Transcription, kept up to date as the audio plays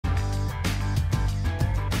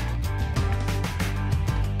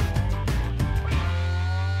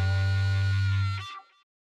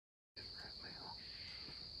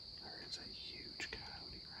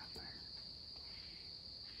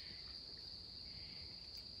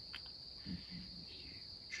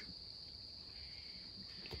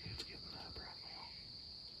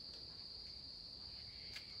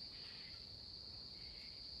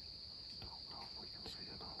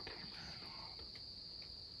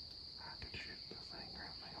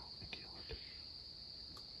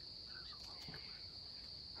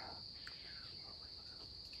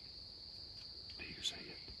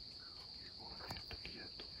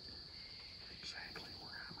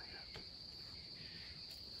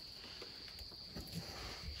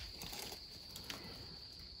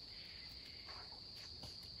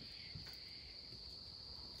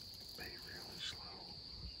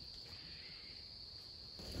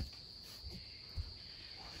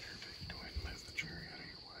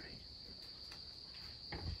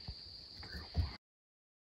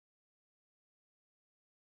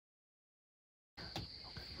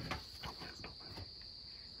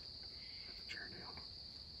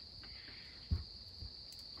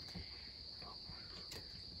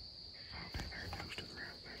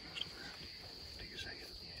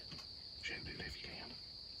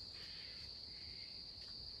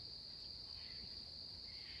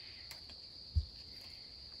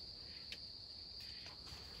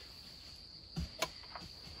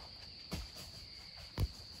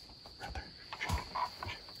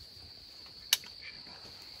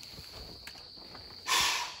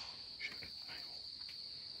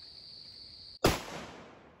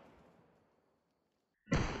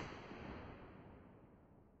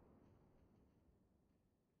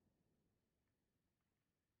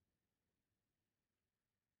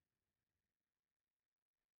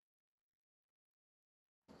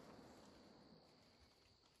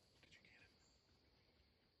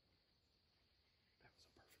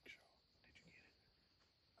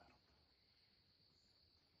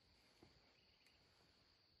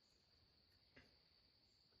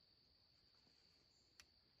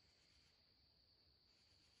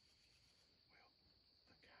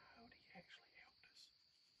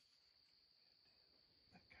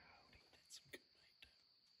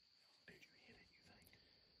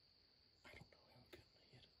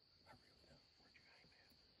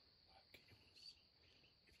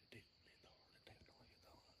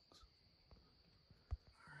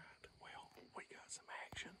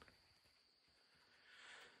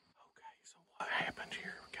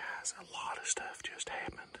guys, a lot of stuff just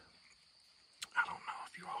happened. I don't know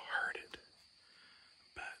if you all heard it,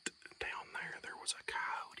 but down there was a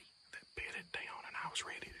coyote that bedded down, and I was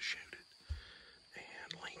ready to shoot it.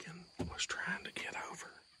 And Lincoln was trying to get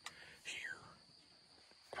over here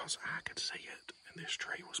because I could see it, and this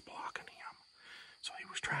tree was blocking him. So he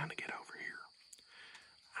was trying to get over here.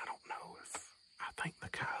 I don't know if, I think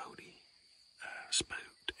the coyote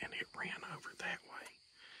spooked, and it ran over that way.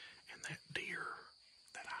 And that deer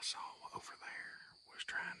that I saw over there was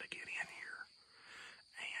trying to get in here.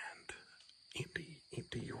 And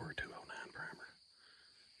empty your 209 primer.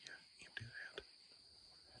 Yeah, empty that.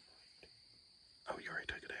 Oh, you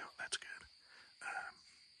already took it out. That's good.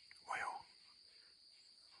 Well,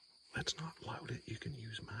 let's not load it. You can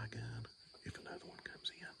use my gun if another one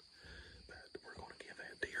comes in. But we're going to give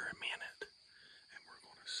that deer a minute, and we're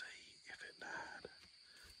going to see if it died.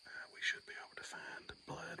 We should be able to find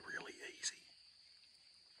blood really easy.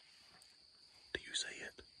 Do you see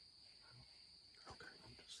it? Okay.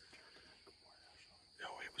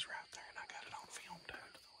 Oh, it was right there, and I got it on film too.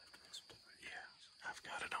 Yeah, I've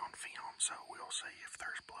got it on film, so we'll see if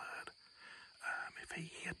there's blood. If he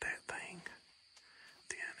hit that thing,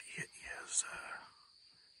 then it is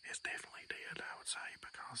it's definitely dead, I would say,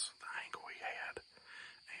 because the angle he had.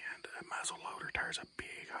 And a muzzle loader tears a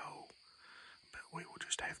big hole. But we will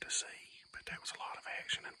just have to see. But that was a lot of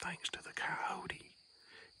action, and thanks to the coyote,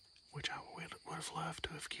 which I would have loved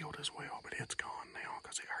to have killed as well, but it's gone now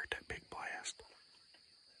because it heard that big blast.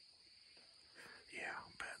 Yeah,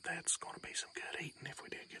 but that's going to be some good eating if we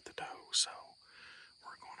did get the doe. So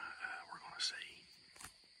we're gonna see.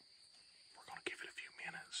 We're gonna give it a few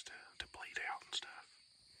minutes to bleed out and stuff.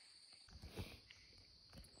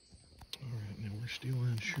 All right, now we're still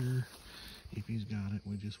unsure if he's got it.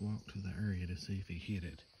 We just walked to the area to see if he hit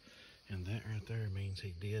it. And that right there means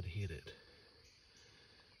he did hit it.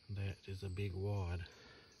 That is a big wad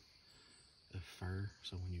of fur.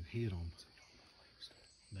 So when you hit them,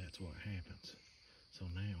 that's what happens. So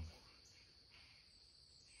now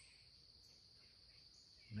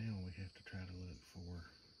we have to try to look for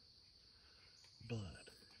blood.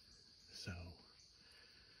 So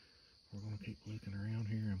we're going to keep looking around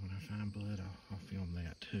here, and when I find blood, I'll film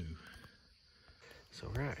that too. So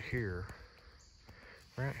right here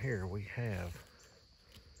we have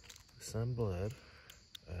some blood.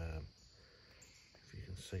 If you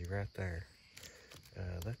can see right there,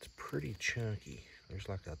 that's pretty chunky. There's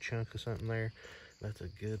like a chunk of something there. That's a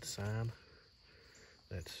good sign.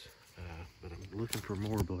 That's, but I'm looking for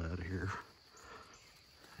more blood here.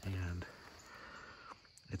 And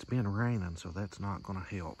it's been raining, so that's not gonna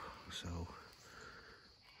help. So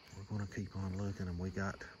we're gonna keep on looking, and we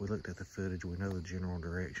looked at the footage, we know the general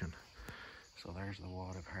direction. So there's the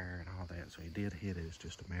wad of hair and all that. So he did hit it. It's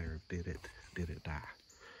just a matter of did it die?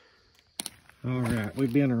 All right,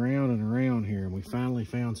 we've been around and around here, and we finally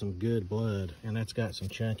found some good blood, and that's got some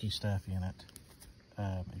chunky stuff in it.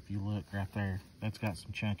 If you look right there, that's got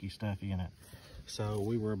some chunky stuff in it. So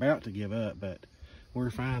we were about to give up, but we're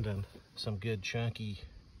finding some good chunky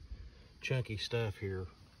stuff here.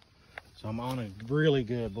 So I'm on a really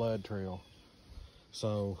good blood trail.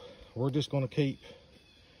 So we're just gonna keep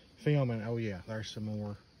filming. Oh yeah, there's some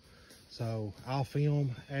more. So I'll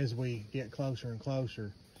film as we get closer and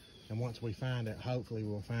closer, and once we find it, hopefully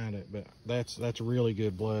we'll find it. But that's really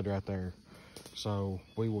good blood right there. So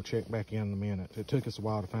we will check back in a minute. It took us a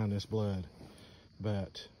while to find this blood,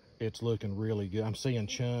 but it's looking really good. I'm seeing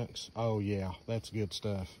chunks. Oh yeah, that's good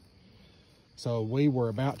stuff. So we were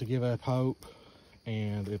about to give up hope,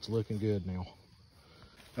 and it's looking good now.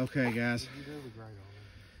 Okay guys,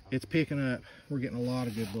 it's picking up. We're getting a lot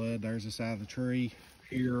of good blood. There's the side of the tree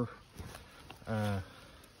here.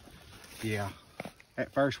 Yeah,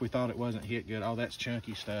 at first we thought it wasn't hit good. Oh, that's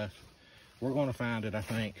chunky stuff. We're going to find it, I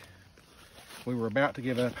think. We were about to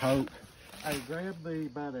give up hope. Hey, grab the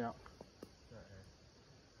bite out.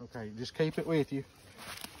 Okay, just keep it with you.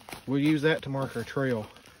 We'll use that to mark our trail.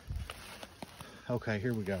 Okay,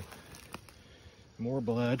 here we go. More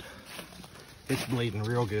blood. It's bleeding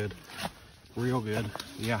real good. Real good,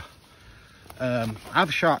 yeah.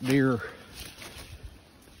 I've shot deer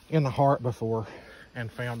in the heart before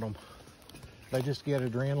and found them. They just get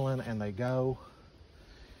adrenaline and they go,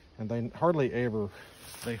 and they hardly ever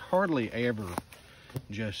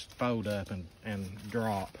just fold up and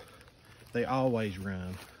drop. They always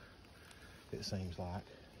run, it seems like.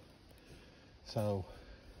 So,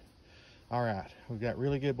 all right, we've got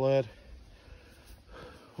really good blood.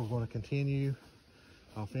 We're going to continue.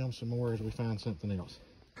 I'll film some more as we find something else.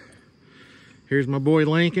 Here's my boy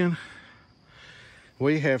Lincoln.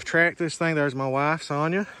 We have tracked this thing. There's my wife,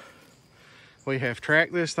 Sonia. We have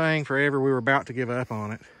tracked this thing forever. We were about to give up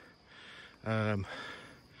on it.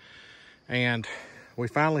 And we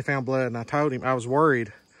finally found blood, and I told him I was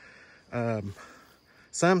worried.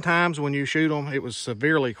 Sometimes when you shoot them, it was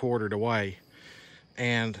severely quartered away.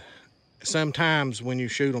 And sometimes when you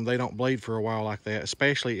shoot them, they don't bleed for a while like that,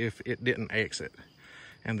 especially if it didn't exit.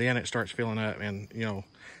 And then it starts filling up. And, you know,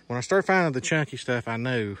 when I started finding the chunky stuff, I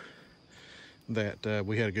knew that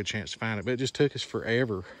we had a good chance to find it. But it just took us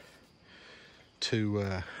forever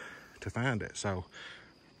to find it. So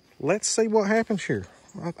let's see what happens here.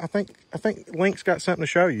 I think Link's got something to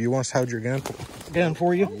show you. You want us to hold your gun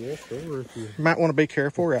for you? Yeah, sure. You might want to be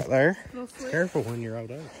careful right there. Careful when you're out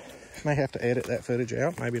there. May have to edit that footage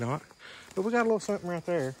out, maybe not. But we got a little something right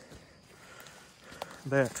there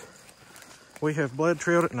that we have blood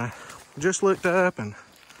trailed it, and I just looked up and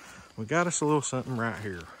we got us a little something right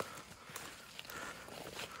here.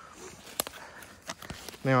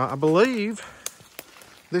 Now, I believe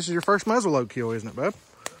this is your first muzzleload kill, isn't it, bub?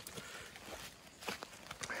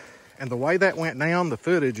 And the way that went down, the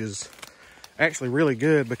footage is actually really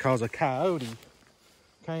good because a coyote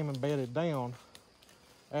came and bedded down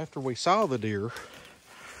after we saw the deer.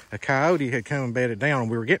 A coyote had come and bedded down,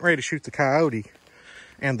 and we were getting ready to shoot the coyote,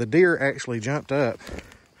 and the deer actually jumped up.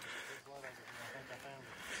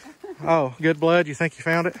 Oh, good blood. You think you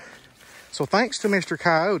found it? So thanks to Mr.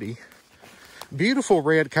 Coyote, beautiful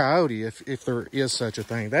red coyote, if there is such a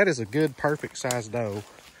thing. That is a good, perfect sized doe.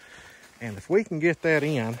 And if we can get that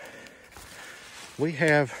in, we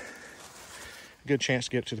have a good chance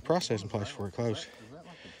to get to the processing place before it closes.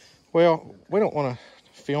 Well, we don't want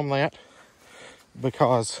to film that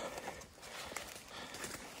because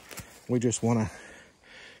we just want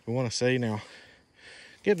to see. Now,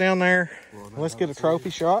 get down there. Let's get a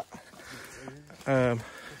trophy shot.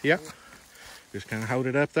 Yep. Just kind of hold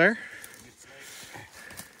it up there.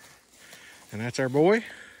 And that's our boy,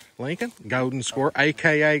 Lincoln, golden squirrel,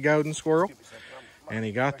 AKA golden squirrel. And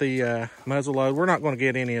he got the muzzle load. We're not going to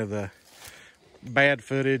get any of the bad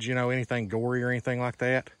footage, you know, anything gory or anything like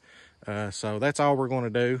that. So that's all we're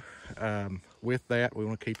going to do. With that, we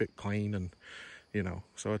want to keep it clean and, you know,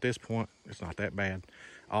 so at this point, it's not that bad.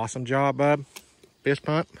 Awesome job, bub. Fist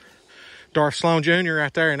pump. Darth Sloan Jr.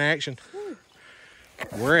 right there in action.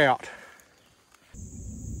 We're out.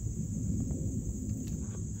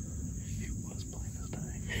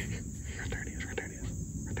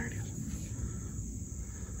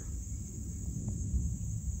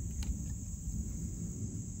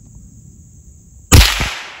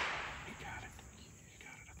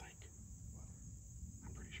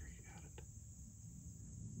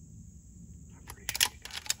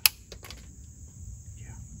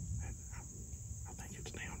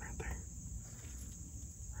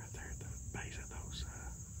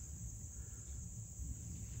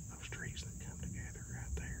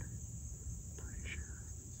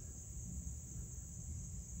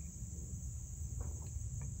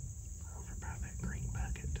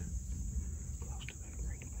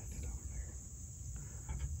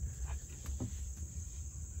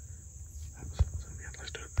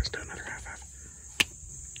 Let's do another high five.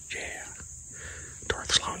 Yeah.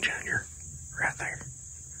 Darth Sloan Jr. right there.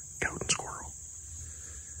 Golden squirrel.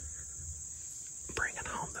 Bringing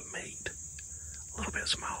home the meat. A little bit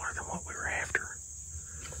smaller than what we were after.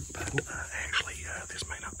 But actually, this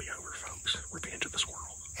may not be over, folks. Revenge of the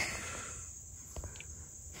squirrel.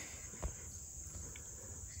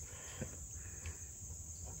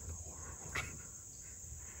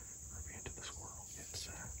 Revenge of the squirrel. It's,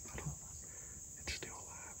 I don't know. It's still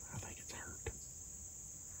alive. I think it's hurt.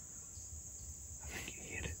 I think you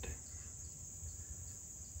hit it.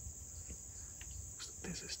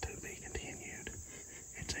 This is to be continued.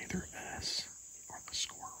 It's either us or the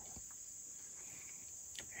squirrel.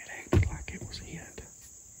 It acted like it was hit.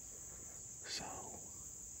 So,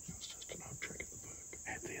 it's just an old trick of the book.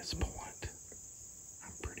 At this point,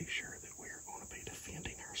 I'm pretty sure that we are going to be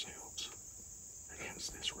defending ourselves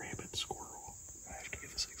against this rabid squirrel. I have to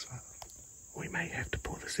get the 6.5. We may have to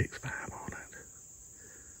pull the 6.5 on it.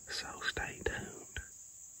 So stay tuned.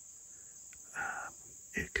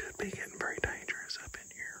 It could be getting very dangerous up in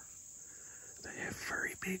here. They have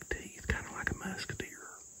very big teeth, kind of like a musk deer.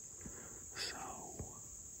 So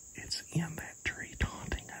it's in that